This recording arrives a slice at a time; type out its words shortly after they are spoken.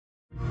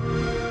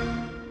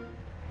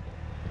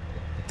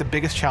the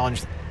biggest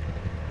challenge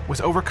was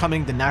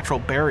overcoming the natural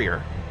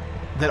barrier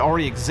that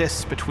already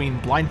exists between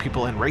blind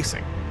people and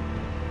racing.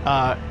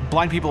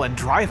 Blind people and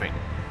driving.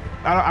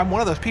 I'm one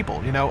of those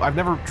people, you know, I've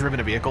never driven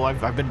a vehicle,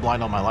 I've been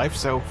blind all my life,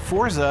 so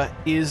Forza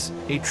is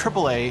a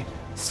AAA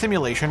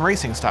simulation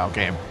racing style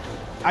game.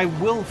 I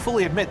will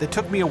fully admit it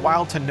took me a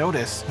while to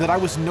notice that I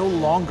was no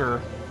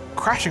longer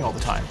crashing all the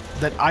time,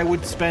 that I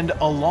would spend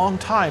a long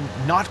time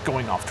not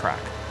going off track.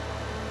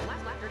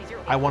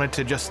 I wanted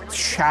to just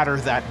shatter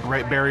that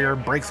barrier,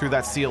 break through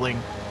that ceiling,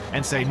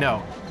 and say,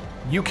 no,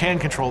 you can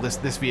control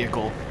this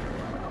vehicle.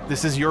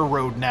 This is your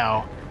road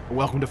now.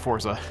 Welcome to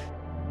Forza.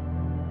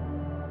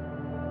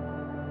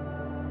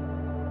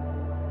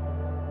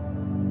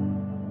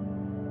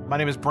 My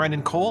name is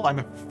Brandon Cole. I'm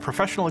a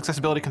professional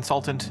accessibility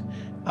consultant,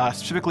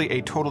 specifically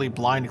a totally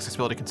blind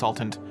accessibility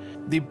consultant.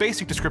 The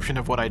basic description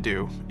of what I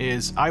do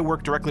is I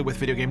work directly with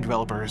video game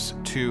developers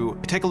to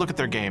take a look at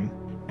their game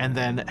and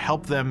then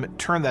help them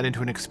turn that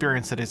into an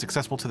experience that is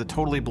accessible to the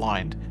totally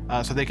blind,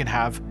 so they can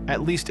have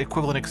at least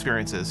equivalent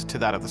experiences to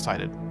that of the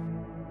sighted.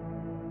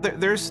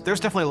 There's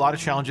definitely a lot of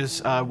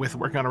challenges with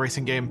working on a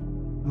racing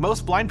game.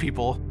 Most blind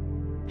people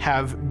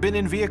have been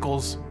in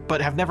vehicles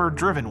but have never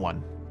driven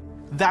one.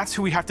 That's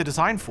who we have to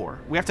design for.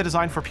 We have to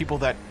design for people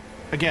that,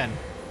 again,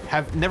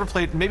 have never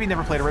played, maybe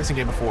never played a racing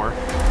game before.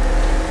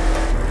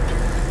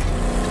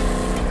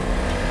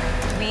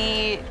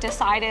 We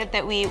decided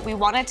that we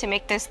wanted to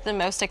make this the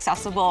most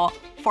accessible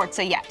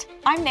Forza yet.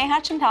 I'm Neha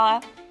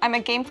Chintala. I'm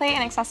a gameplay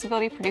and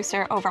accessibility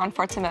producer over on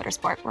Forza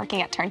Motorsport,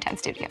 working at Turn 10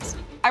 Studios.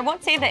 I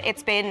won't say that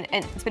it's been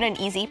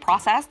an easy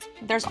process.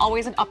 There's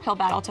always an uphill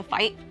battle to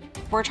fight.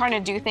 We're trying to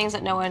do things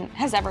that no one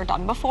has ever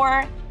done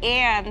before,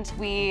 and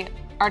we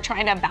are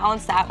trying to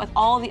balance that with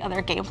all the other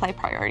gameplay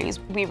priorities.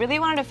 We really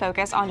wanted to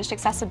focus on just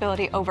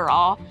accessibility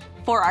overall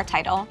for our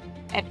title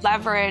and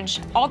leverage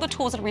all the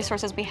tools and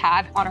resources we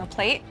had on our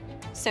plate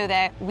so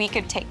that we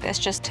could take this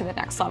just to the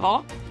next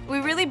level. We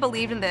really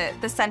believed in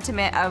the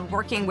sentiment of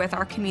working with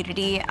our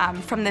community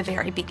from the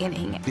very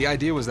beginning. The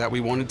idea was that we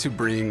wanted to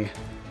bring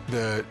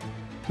the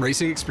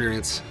racing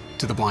experience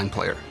to the blind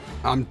player.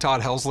 I'm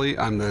Todd Helsley.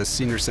 I'm the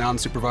senior sound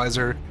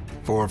supervisor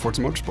for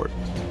Forza Motorsport.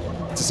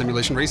 It's a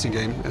simulation racing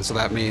game, and so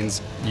that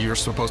means you're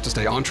supposed to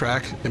stay on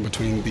track in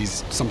between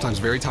these sometimes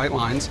very tight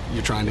lines.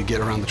 You're trying to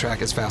get around the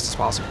track as fast as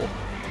possible.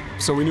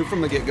 So we knew from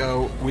the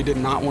get-go we did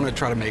not want to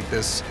try to make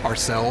this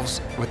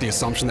ourselves with the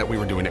assumption that we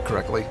were doing it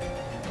correctly.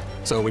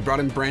 So we brought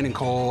in Brandon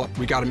Cole,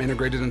 we got him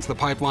integrated into the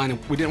pipeline,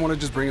 and we didn't want to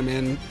just bring him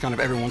in kind of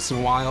every once in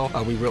a while.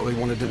 We really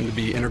wanted him to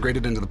be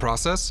integrated into the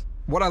process.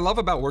 What I love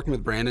about working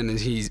with Brandon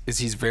is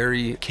he's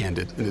very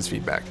candid in his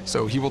feedback.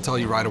 So he will tell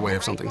you right away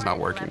if something's not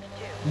working.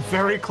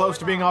 Very close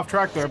to being off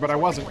track there, but I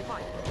wasn't.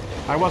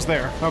 I was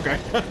there, okay.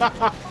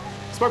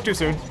 Spoke too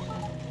soon.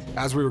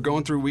 As we were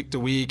going through week to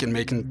week and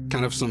making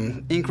kind of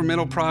some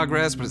incremental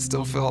progress, but it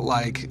still felt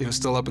like it was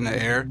still up in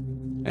the air.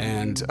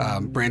 And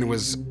Brandon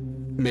was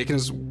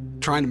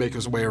trying to make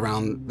his way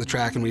around the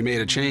track, and we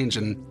made a change,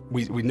 and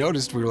we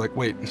noticed, we were like,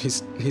 wait,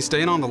 he's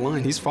staying on the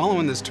line. He's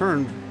following this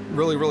turn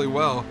really, really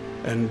well.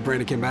 And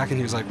Brandon came back and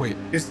he was like, wait,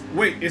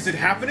 is it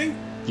happening?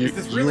 Is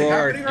this really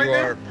happening right now?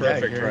 You are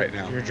perfect right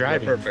now. You're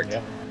driving. You're perfect.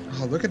 Yeah.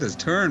 Oh, look at this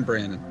turn,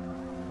 Brandon.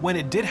 When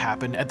it did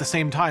happen, at the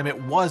same time,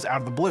 it was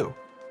out of the blue.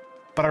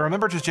 But I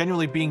remember just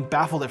genuinely being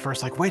baffled at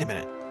first, like, wait a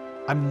minute,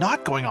 I'm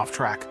not going off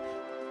track.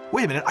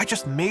 Wait a minute, I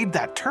just made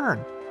that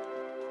turn.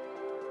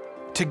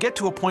 To get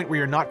to a point where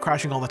you're not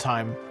crashing all the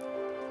time,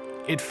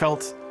 it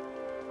felt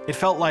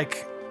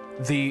like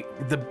the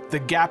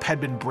gap had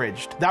been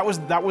bridged. That was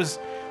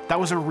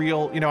a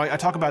real, you know, I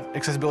talk about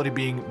accessibility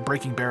being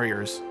breaking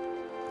barriers,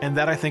 and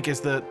that I think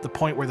is the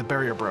point where the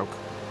barrier broke.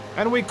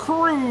 And we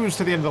cruise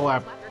to the end of the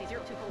lap.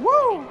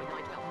 Woo!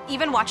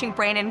 Even watching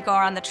Brandon go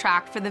on the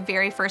track for the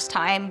very first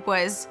time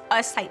was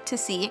a sight to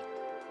see.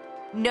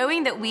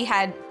 Knowing that we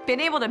had been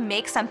able to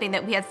make something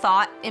that we had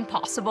thought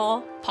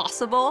impossible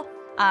possible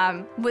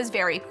was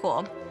very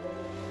cool.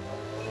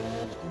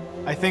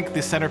 I think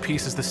the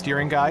centerpiece is the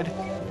steering guide.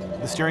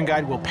 The steering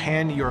guide will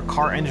pan your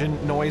car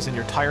engine noise and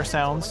your tire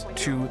sounds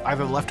to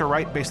either the left or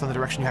right based on the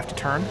direction you have to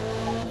turn.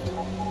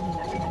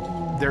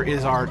 There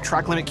is our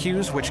track limit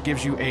cues, which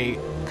gives you a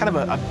kind of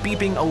a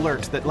beeping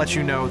alert that lets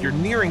you know you're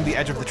nearing the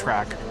edge of the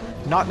track.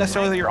 Not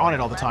necessarily that you're on it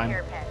all the time.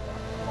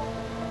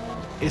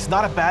 It's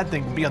not a bad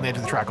thing to be on the edge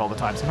of the track all the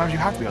time. Sometimes you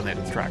have to be on the edge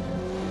of the track.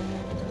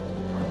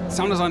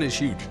 sound design is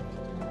huge,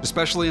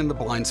 especially in the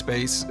blind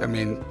space. I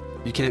mean,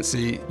 you can't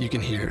see, you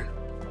can hear.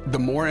 The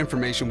more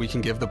information we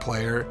can give the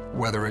player,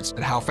 whether it's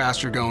how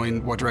fast you're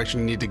going, what direction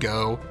you need to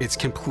go, it's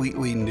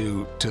completely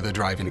new to the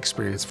driving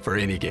experience for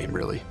any game,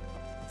 really.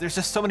 There's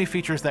just so many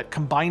features that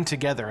combine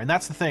together, and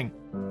that's the thing.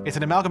 It's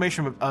an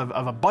amalgamation of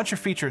a bunch of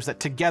features that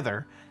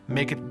together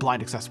make it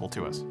blind accessible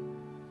to us.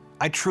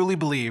 I truly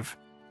believe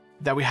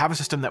that we have a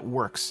system that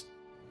works.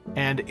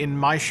 And in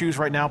my shoes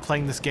right now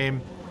playing this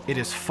game, it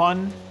is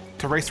fun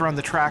to race around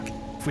the track.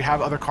 If we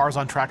have other cars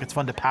on track, it's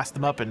fun to pass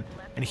them up and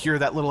hear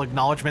that little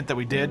acknowledgement that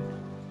we did.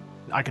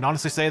 I can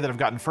honestly say that I've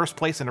gotten first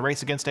place in a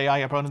race against AI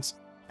opponents,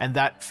 and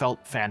that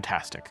felt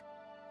fantastic.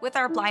 With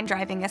our blind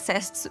driving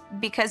assists,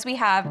 because we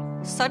have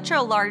such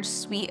a large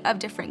suite of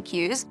different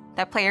cues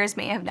that players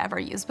may have never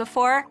used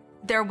before,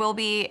 there will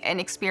be an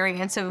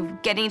experience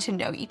of getting to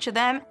know each of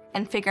them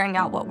and figuring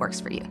out what works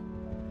for you.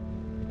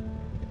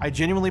 I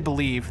genuinely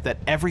believe that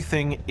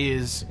everything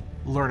is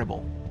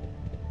learnable.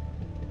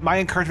 My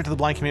encouragement to the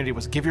blind community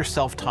was give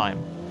yourself time.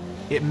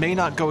 It may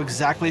not go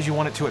exactly as you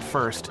want it to at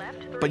first,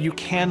 but you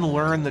can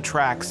learn the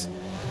tracks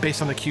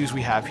based on the cues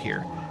we have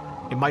here.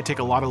 It might take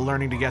a lot of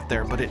learning to get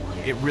there, but it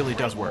really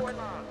does work.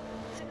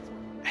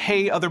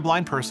 Hey, other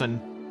blind person,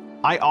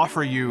 I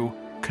offer you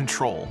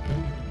control.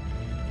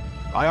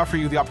 I offer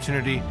you the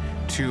opportunity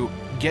to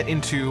get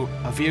into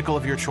a vehicle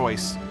of your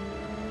choice,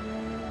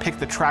 pick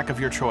the track of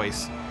your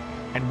choice,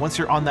 and once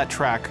you're on that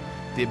track,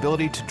 the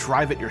ability to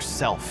drive it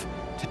yourself,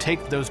 to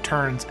take those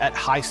turns at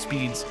high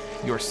speeds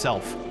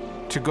yourself,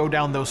 to go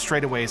down those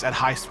straightaways at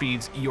high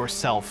speeds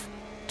yourself,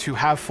 to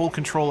have full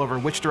control over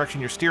which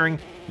direction you're steering,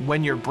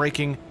 when you're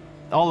braking,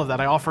 all of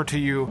that I offer to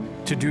you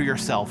to do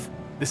yourself.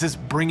 This is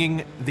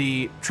bringing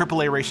the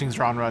AAA racing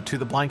genre to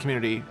the blind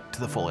community to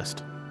the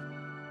fullest.